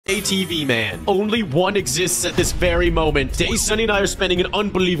ATV man. Only one exists at this very moment. Today, Sunny and I are spending an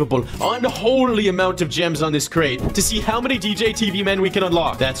unbelievable, unholy amount of gems on this crate to see how many DJ TV men we can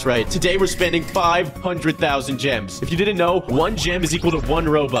unlock. That's right. Today, we're spending 500,000 gems. If you didn't know, one gem is equal to 1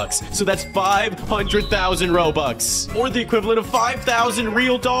 Robux. So that's 500,000 Robux. Or the equivalent of 5,000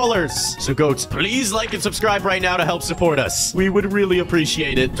 real dollars. So, goats, please like and subscribe right now to help support us. We would really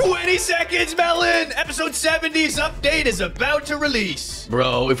appreciate it. 20 seconds, Melon! Episode 70's update is about to release.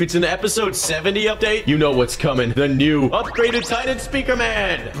 Bro, if it's an episode 70 update, you know what's coming. The new upgraded Titan Speaker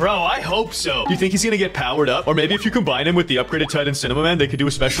Man. Bro, I hope so. You think he's gonna get powered up? Or maybe if you combine him with the upgraded Titan Cinema Man, they could do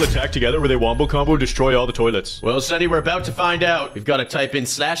a special attack together where they wombo combo destroy all the toilets. Well, Sonny, we're about to find out. We've got to type in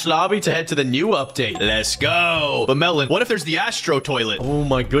 /lobby to head to the new update. Let's go. But Melon, what if there's the Astro toilet? Oh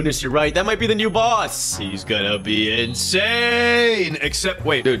my goodness, you're right. That might be the new boss. He's gonna be insane. Except,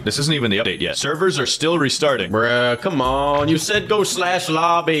 wait, dude, this isn't even the update yet. Servers are still restarting. Bruh, come on. You said go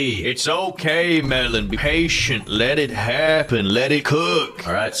 /lobby. It's okay, Melon. Be patient. Let it happen. Let it cook.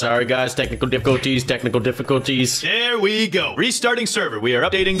 All right, sorry, guys. Technical difficulties. There we go. Restarting server. We are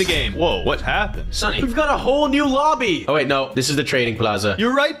updating the game. Whoa, what happened? Sonny, we've got a whole new lobby. Oh, wait, no. This is the trading plaza.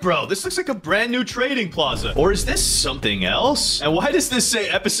 You're right, bro. This looks like a brand new trading plaza. Or is this something else? And why does this say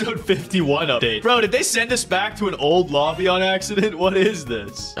episode 51 update? Bro, did they send us back to an old lobby on accident? What is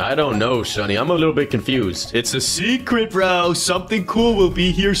this? I don't know, Sonny. I'm a little bit confused. It's a secret, bro. Something cool will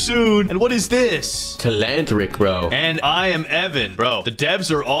be here soon. And what is this? Talantric, bro. And I am Evan. Bro, the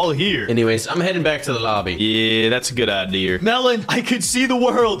devs are all here. Anyways, I'm heading back to the lobby. Yeah, that's a good idea. Melon, I could see the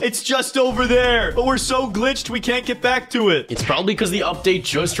world. It's just over there. But we're so glitched, we can't get back to it. It's probably because the update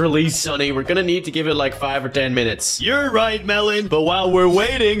just released, Sonny. We're gonna need to give it like 5 or 10 minutes. You're right, Melon. But while we're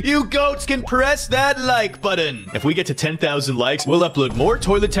waiting, you goats can press that like button. If we get to 10,000 likes, we'll upload more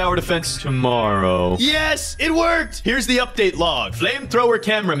toilet tower defense tomorrow. Yes, it worked. Here's the update log. Flamethrower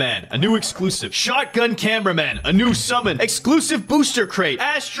cameraman, a new exclusive. Shotgun cameraman, a new summon. Exclusive booster crate.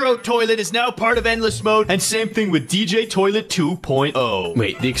 Astro toilet is now part of endless mode. And same thing with DJ Toilet 2.0.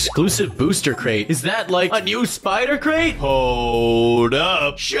 Wait, the exclusive booster crate? Is that like a new spider crate? Hold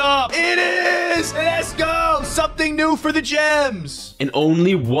up. Shop. It is. Let's go. Something new for the gems. And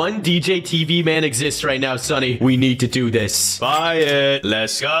only one DJ TV man exists right now, Sonny. We need to do this. Buy it.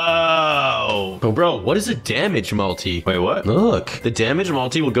 Let's go. Oh, bro, what is a damage multi? Wait, what? Look, the damage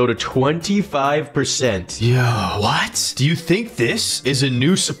multi will go to 25%. Yo, what? Do you think this is a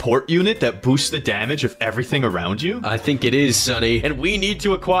new support unit that boosts the damage of everything around you? I think it is, Sonny, and we need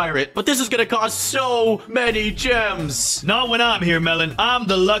to acquire it, but this is gonna cost so many gems. Not when I'm here, Melon. I'm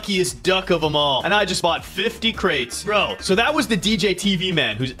the luckiest duck of them all, and I just bought 50 crates. Bro, so that was the DJ TV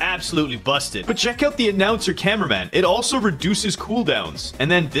man who's absolutely busted. But check out the announcer cameraman. It also reduces cooldowns. And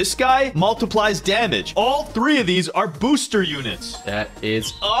then this guy multiplies damage. All 3 of these are booster units. That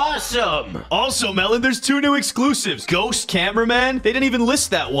is awesome. Also, Melon, there's 2 new exclusives. Ghost cameraman. They didn't even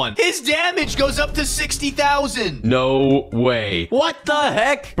list that one. His damage goes up to 60,000. No way. What the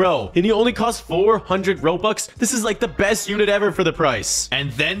heck? Bro, and he only costs 400 Robux? This is like the best unit ever for the price.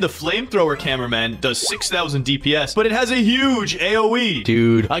 And then the flamethrower cameraman does 6,000 DPS, but it has a huge AoE.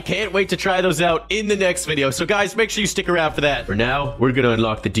 Dude, I can't wait to try those out in the next video. So guys, make sure you stick around for that. For now, we're gonna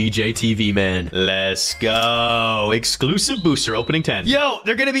unlock the DJ TV man. Let's go. Exclusive booster opening 10. Yo,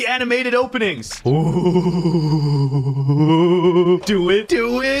 they're gonna be animated openings. Ooh. Do it.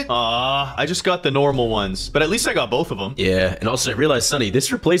 Do it. I just got the normal ones, but at least I got both of them. Yeah, and also I realized, Sonny,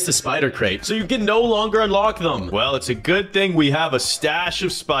 this replaced the spider crate, so you can no longer unlock them. Well, it's a good thing we have a stash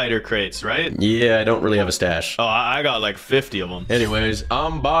of spider crates, right? Yeah, I don't really have a stash. Oh, I got like 50 of them. Anyways,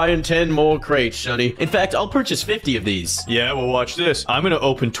 I'm buying 10 more crates, Sonny. In fact, I'll purchase 50 of these. Yeah, well, watch this. I'm gonna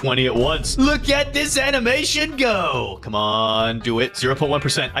open 20 at once. Look at this animation go. Come on, do it.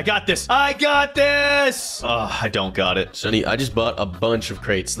 0.1%. I got this. I got this. I don't got it. Sonny, I just bought a bunch of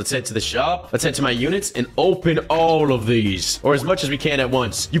crates. Let's head to the shop. Let's head to my units and open all of these. Or as much as we can at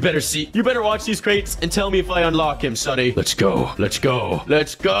once. You better watch these crates and tell me if I unlock him, Sonny. Let's go. Let's go.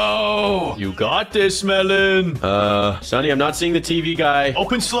 Let's go. You got this, Melon. Sonny, I'm not seeing the TV guy.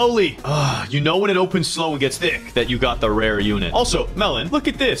 Open slowly. You know when it opens slow and gets thick that you got the rare unit. Also, Melon, look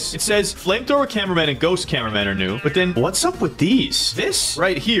at this. It says Flamethrower Cameraman and Ghost Cameraman are new, but then what's up with these? This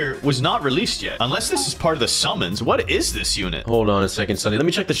right here was not released yet. Unless this is part of the summons. What is this unit? Hold on a second, Sonny. Let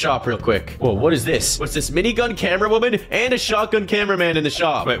me check the shop real quick. Whoa, what is this? What's this minigun camera woman and a shotgun cameraman in the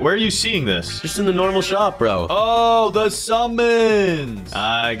shop? Wait, where are you seeing this? Just in the normal shop, bro. Oh, the summons.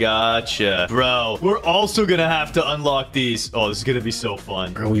 I gotcha. Bro, we're also gonna have to unlock these. Oh, this is gonna be so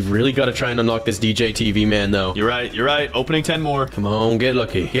fun. Bro, we've really got to try and unlock this DJ TV man, though. You're right. You're right. Opening 10 more. Come on, get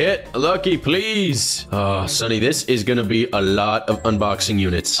lucky. Get lucky, please. Oh, Sonny, this is gonna be a lot of unboxing units.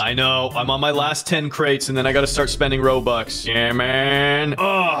 units. I know. I'm on my last 10 crates, and then I gotta start spending Robux. Yeah, man.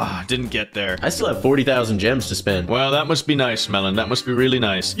 Oh, didn't get there. I still have 40,000 gems to spend. Well, that must be nice, Melon. That must be really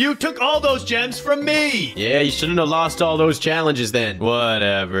nice. You took all those gems from me! Yeah, you shouldn't have lost all those challenges then.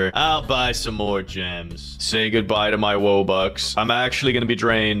 Whatever. I'll buy some more gems. Say goodbye to my Wobux. I'm actually gonna be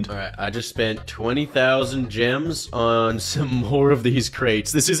drained. All right, I just spent 20,000 gems on some more of these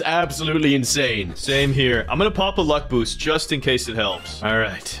crates. This is absolutely insane. Same here. I'm gonna pop a luck boost just in case it helps. All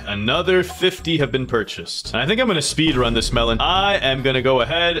right, another 50 have been purchased. I think I'm gonna speed run this, Melon. I am gonna go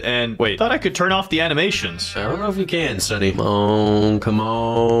ahead and wait. Thought I could turn off the animations. I don't know if you can, Sonny. Come on, come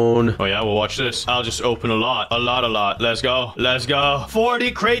on. Oh yeah, well watch this. I'll just open a lot. Let's go. Let's go.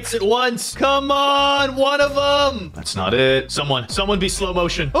 40 crates at once. Come on, one of them. That's not it. Someone be slow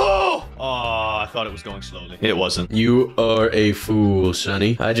motion. Oh, I thought it was going slowly. It wasn't. You are a fool,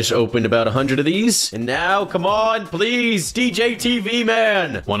 Sonny. I just opened about 100 of these, and now, come on, please, DJ TV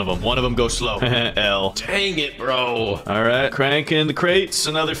man. One of them go slow. L. Dang it, bro. All right, cranking the crates.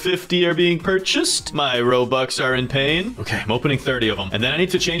 Another 50 are being purchased. My Robux are in pain. Okay, I'm opening 30 of them. And then I need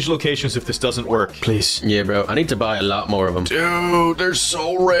to change locations if this doesn't work. Please. Yeah, bro. I need to buy a lot more of them. Dude, they're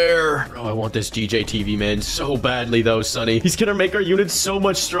so rare. Bro, I want this DJ TV man so badly, though, Sonny. He's gonna make our units so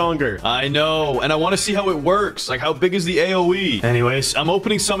much stronger. I know, and I want to see how it works. Like, how big is the AoE? Anyways, I'm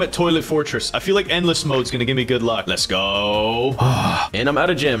opening some at Toilet Fortress. I feel like Endless Mode's gonna give me good luck. Let's go. And I'm out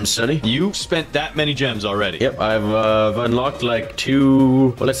of gems, Sonny. You spent that many gems already. Yep, I've unlocked like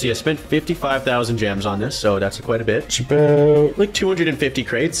well, let's see. I spent 55,000 gems on this, so that's quite a bit. It's about like 250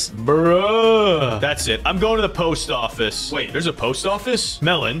 crates. Bruh. That's it. I'm going to the post office. Wait, there's a post office?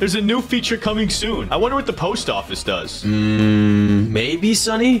 Melon, there's a new feature coming soon. I wonder what the post office does. Maybe,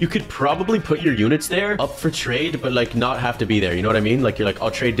 Sonny? You could probably put your units there up for trade, but like not have to be there. You know what I mean? Like you're like,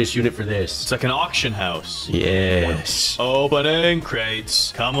 I'll trade this unit for this. It's like an auction house. Yes. Opening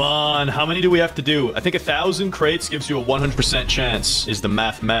crates. Come on. How many do we have to do? I think 1,000 crates gives you a 100% chance is the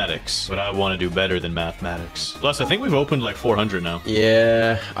mathematics. But I want to do better than mathematics. Plus, I think we've opened like 400 now.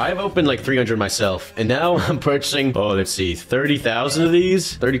 Yeah, I've opened like 300 myself. And now I'm purchasing, oh, let's see, 30,000 of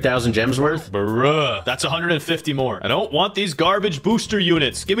these? 30,000 gems worth? Bruh. That's 150 more. I don't want these garbage booster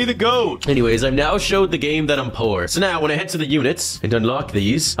units. Give me the goat. Anyways, I've now showed the game that I'm poor. So now when I head to the units and unlock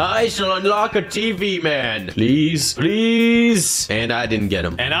these, I shall unlock a TV man. Please, please. And I didn't get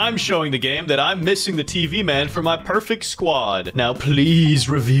him. And I'm showing the game that I'm missing the TV man for my perfect squad. Now please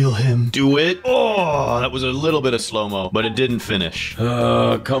reveal him. Do it. Oh, that was a little bit of slow-mo, but it didn't finish.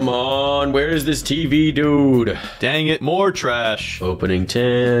 Come on. Where is this TV dude? Dang it, more trash. Opening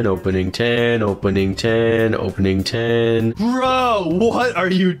 10, opening 10, opening 10, opening 10. Bro, what are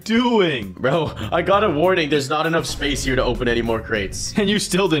you doing? Bro, I got a warning. There's not enough space here to open any more crates. And you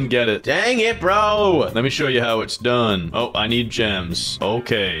still didn't get it. Dang it, bro. Let me show you how it's done. Oh, I need gems.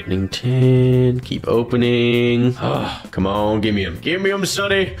 Okay. Opening 10. Keep opening. Oh, come on, give me him. Give me him,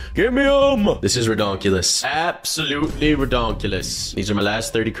 Sonny. Give me him. This is redonkulous. Absolutely redonkulous. These are my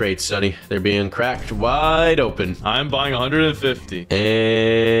last 30 crates, Sonny. They're being cracked wide open. I'm buying 150.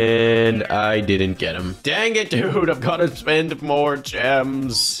 And I didn't get them. Dang it, dude. I've got to spend more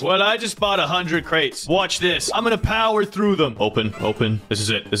gems. Well, I just bought 100 crates. Watch this. I'm gonna power through them. Open, open. This is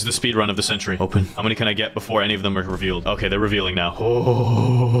it. This is the speed run of the century. Open. How many can I get before any of them are revealed? Okay, they're revealing now.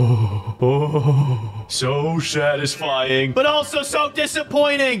 Oh, so satisfying, but also so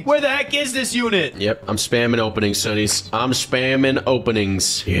disappointing. Where the heck is this unit? Yep, I'm spamming openings, Sonnies. I'm spamming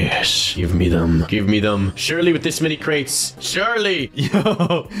openings. Yes, give me them. Give me them. Surely with this many crates. Surely.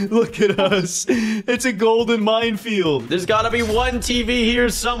 Yo, look at us. It's a golden minefield. There's gotta be one TV here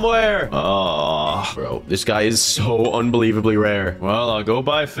somewhere. Oh, bro, this guy is so unbelievably rare. Well, I'll go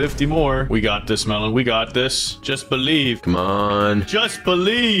buy 50 more. We got this, Melon. We got this. Just believe. Come on. Just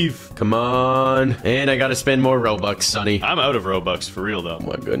believe. Come on. And I gotta spend more Robux, Sonny. I'm out of Robux for real, though. Oh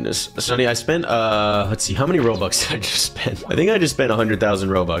my goodness. Sonny, I spent, let's see, how many Robux did I just spend? I think I just spent 100,000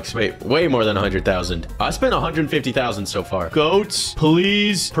 Robux. Wait, way more than 100,000. I spent 150,000 so far. Goats,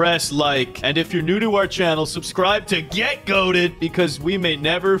 please press like. And if you're new to our channel, subscribe to get goated because we may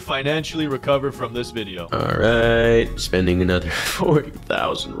never financially recover from this video. All right, spending another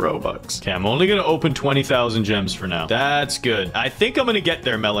 40,000 Robux. Okay, I'm only gonna open 20,000 gems for now. That's good. I think I'm gonna get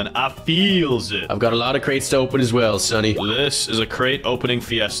there, Melon. I feels it. I've got a lot of crates to open as well, Sonny. This is a crate opening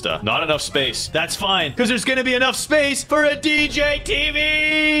fiesta. Not enough space. That's fine, because there's gonna be enough space for a DJ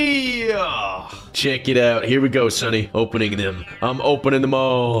TV. Ugh. Check it out. Here we go, Sonny. Opening them. I'm opening them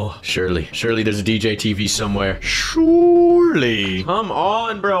all. Surely there's a DJ TV somewhere. Surely. Come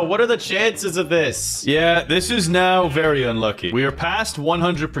on, bro. What are the chances of this? Yeah, this is now very unlucky. We are past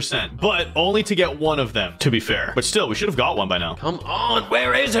 100%, but only to get one of them, to be fair. But still, we should have got one by now. Come on,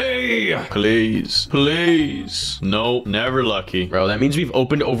 where is he? Please, please. No, never lucky. Bro, that means we've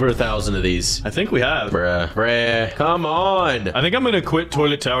opened over 1,000 of these. I think we have. Bruh. Come on. I think I'm gonna quit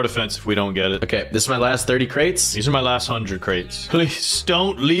toilet tower defense if we don't get it. Okay, this is my last 30 crates. These are my last 100 crates. Please,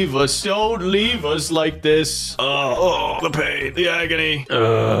 don't leave us. Don't leave us like this. Oh, the pain, the agony.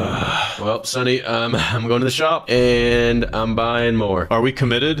 Well, Sonny, I'm going to the shop and I'm buying more. Are we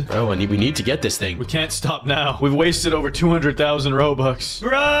committed? Bro, we need to get this thing. We can't stop now. We've wasted over 200,000 Robux.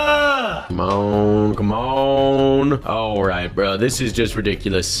 Bruh! Come on. All right, bro. This is just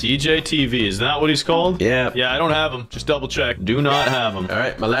ridiculous. DJ TV, is that what he's called? Yeah. Yeah, I don't have him. Just double check. Do not have him. All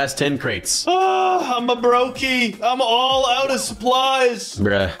right, my last 10 crates. Oh, I'm a brokey. I'm all out of supplies.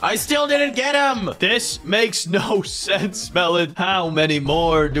 Bruh. I still didn't get him. This makes no sense, Melon. How many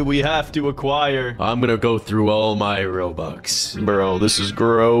more do we have to acquire? I'm gonna go through all my Robux. Bro, this is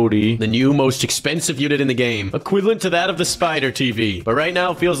grody. The new most expensive unit in the game. Equivalent to that of the Spider TV. But right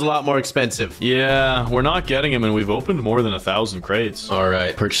now, it feels a lot more expensive. Yeah, we're not getting him, and we've opened more than 1,000 crates. All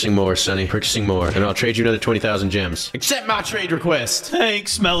right, purchasing more, Sonny. Purchasing more. And I'll trade you another 20,000 gems. Accept my trade request.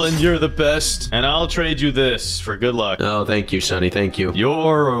 Thanks, Melon. You're the best. And I'll trade you this for good luck. Oh, thank you, Sonny. Thank you.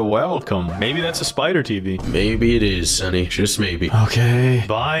 You're welcome. Maybe that's a Spider TV. Maybe it is, Sonny. Just maybe. Okay.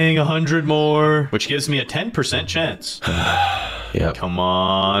 Buying 100 more, which gives me a 10% chance. Yep. Come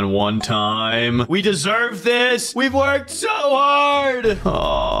on, one time. We deserve this. We've worked so hard. Oh,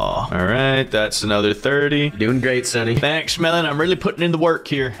 all right. That's another 30. Doing great, Sonny. Thanks, Melon. I'm really putting in the work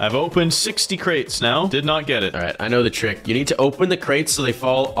here. I've opened 60 crates now. Did not get it. All right, I know the trick. You need to open the crates so they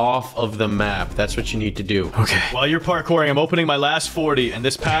fall off of the map. That's what you need to do. Okay. While you're parkouring, I'm opening my last 40, and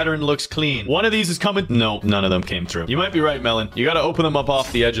this pattern looks clean. One of these is coming. No, none of them came through. You might be right, Melon. You gotta open them up off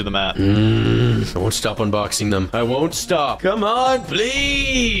the edge of the map. I won't stop unboxing them. I won't stop. Come on,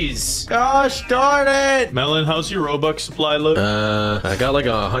 please. Gosh darn it. Melon, how's your Robux supply look? I got like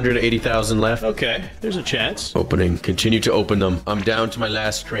 180,000 left. Okay, there's a chance. Opening. Continue to open them. I'm down to my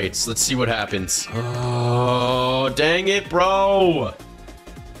last crates. Let's see what happens. Oh, dang it, bro.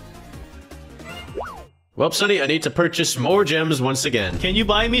 Well, Sonny, I need to purchase more gems once again. Can you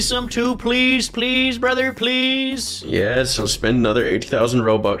buy me some too, please? Please, brother, please? Yes, I'll spend another 80,000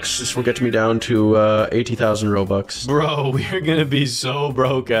 Robux. This will get me down to 80,000 Robux. Bro, we are gonna be so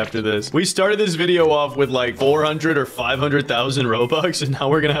broke after this. We started this video off with like 400 or 500,000 Robux, and now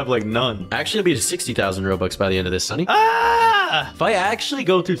we're gonna have like none. Actually, it'll be to 60,000 Robux by the end of this, Sonny. Ah! If I actually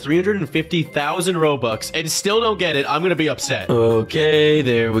go through 350,000 Robux and still don't get it, I'm gonna be upset. Okay,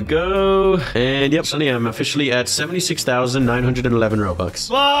 there we go. And yep, Sonny, I'm officially at 76,911 Robux.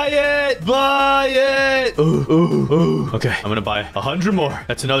 Buy it! Buy it! Ooh. Okay, I'm gonna buy 100 more.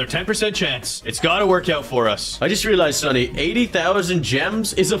 That's another 10% chance. It's gotta work out for us. I just realized, Sonny, 80,000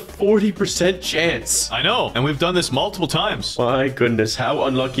 gems is a 40% chance. I know, and we've done this multiple times. My goodness, how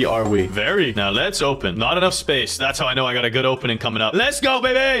unlucky are we? Very. Now let's open. Not enough space. That's how I know I got a good opening coming up. Let's go,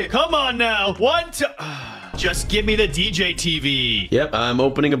 baby! Come on now! Just give me the DJ TV. Yep, I'm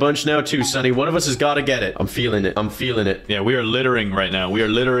opening a bunch now too, Sonny. One of us has got to get it. I'm feeling it. I'm feeling it. Yeah, we are littering right now. We are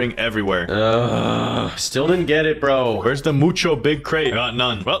littering everywhere. Still didn't get it, bro. Where's the mucho big crate? I got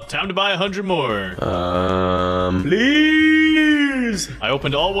none. Well, time to buy 100 more. Please. I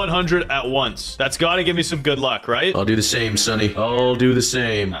opened all 100 at once. That's got to give me some good luck, right? I'll do the same, Sonny. I'll do the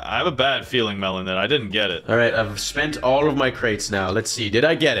same. I have a bad feeling, Melon, that I didn't get it. All right, I've spent all of my crates now. Let's see. Did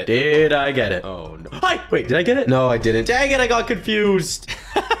I get it? Did I get it? Oh, no. Hi. Wait, did I get it? No, I didn't. Dang it, I got confused.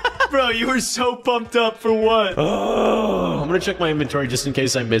 Bro, you were so pumped up for what? Oh, I'm gonna check my inventory just in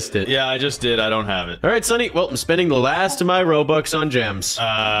case I missed it. Yeah, I just did. I don't have it. All right, Sonny. Well, I'm spending the last of my Robux on gems.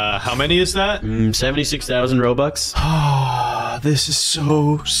 How many is that? 76,000 Robux. This is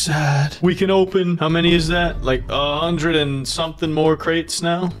so sad. We can open, how many is that? Like 100 and something more crates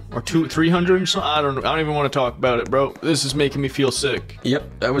now? Or 300 and something? I don't even want to talk about it, bro. This is making me feel sick. Yep,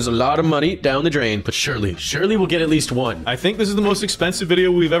 that was a lot of money down the drain, but surely we'll get at least one. I think this is the most expensive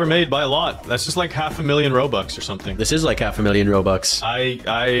video we've ever made by a lot. That's just like 500,000 Robux or something. This is like 500,000 Robux.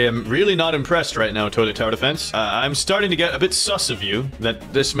 I am really not impressed right now, Toilet Tower Defense. I'm starting to get a bit sus of you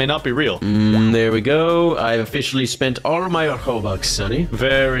that this may not be real. There we go. I've officially spent all of my Robux, Sonny.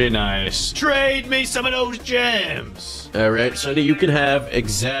 Very nice. Trade me some of those gems. All right, Sonny, you can have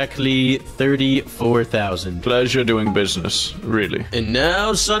exactly 34,000. Pleasure doing business, really. And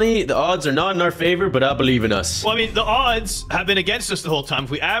now, Sonny, the odds are not in our favor, but I believe in us. Well, I mean, the odds have been against us the whole time. If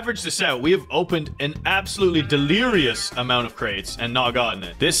we average this out, we have opened an absolutely delirious amount of crates and not gotten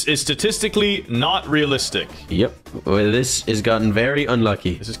it. This is statistically not realistic. Yep. Well, this has gotten very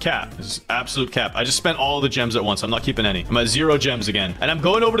unlucky. This is cap. This is absolute cap. I just spent all the gems at once. I'm not keeping any. I'm at 0 gems again. And I'm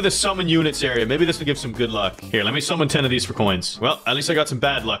going over to the summon units area. Maybe this will give some good luck. Here, let me summon 10 of these for coins. Well, at least I got some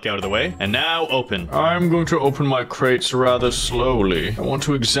bad luck out of the way. And now open. I'm going to open my crates rather slowly. I want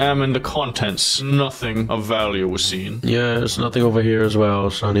to examine the contents. Nothing of value was seen. Yeah, there's nothing over here as well,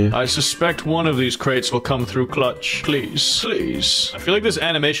 Sonny. I suspect one of these crates will come through clutch. Please, please. I feel like this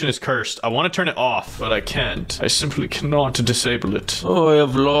animation is cursed. I want to turn it off, but I can't. I simply cannot disable it. Oh, I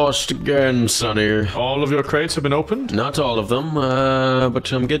have lost again, Sonny. All of your crates have been opened? Not all of them,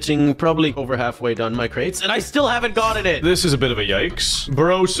 but I'm getting probably over halfway done my crates, and I still haven't gotten it. This is a bit of a yikes.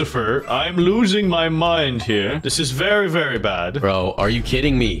 Brocifer, I'm losing my mind here. This is very, very bad. Bro, are you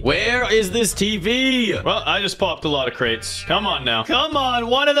kidding me? Where is this TV? Well, I just popped a lot of crates. Come on now. Come on,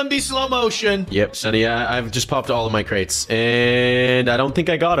 one of them be slow motion. Yep, Sonny, I've just popped all of my crates, and I don't think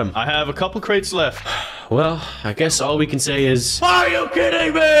I got them. I have a couple crates left. Well, I guess all we can say is... Are you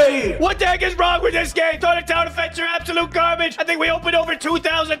kidding me? What the heck is wrong with this game? Toilet Tower Defense are absolute garbage. I think we opened over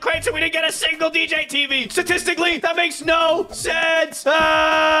 2,000 crates and we didn't get a single DJ TV. Statistically, that makes no sense.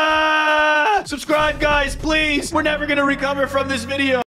 Subscribe, guys, please. We're never going to recover from this video.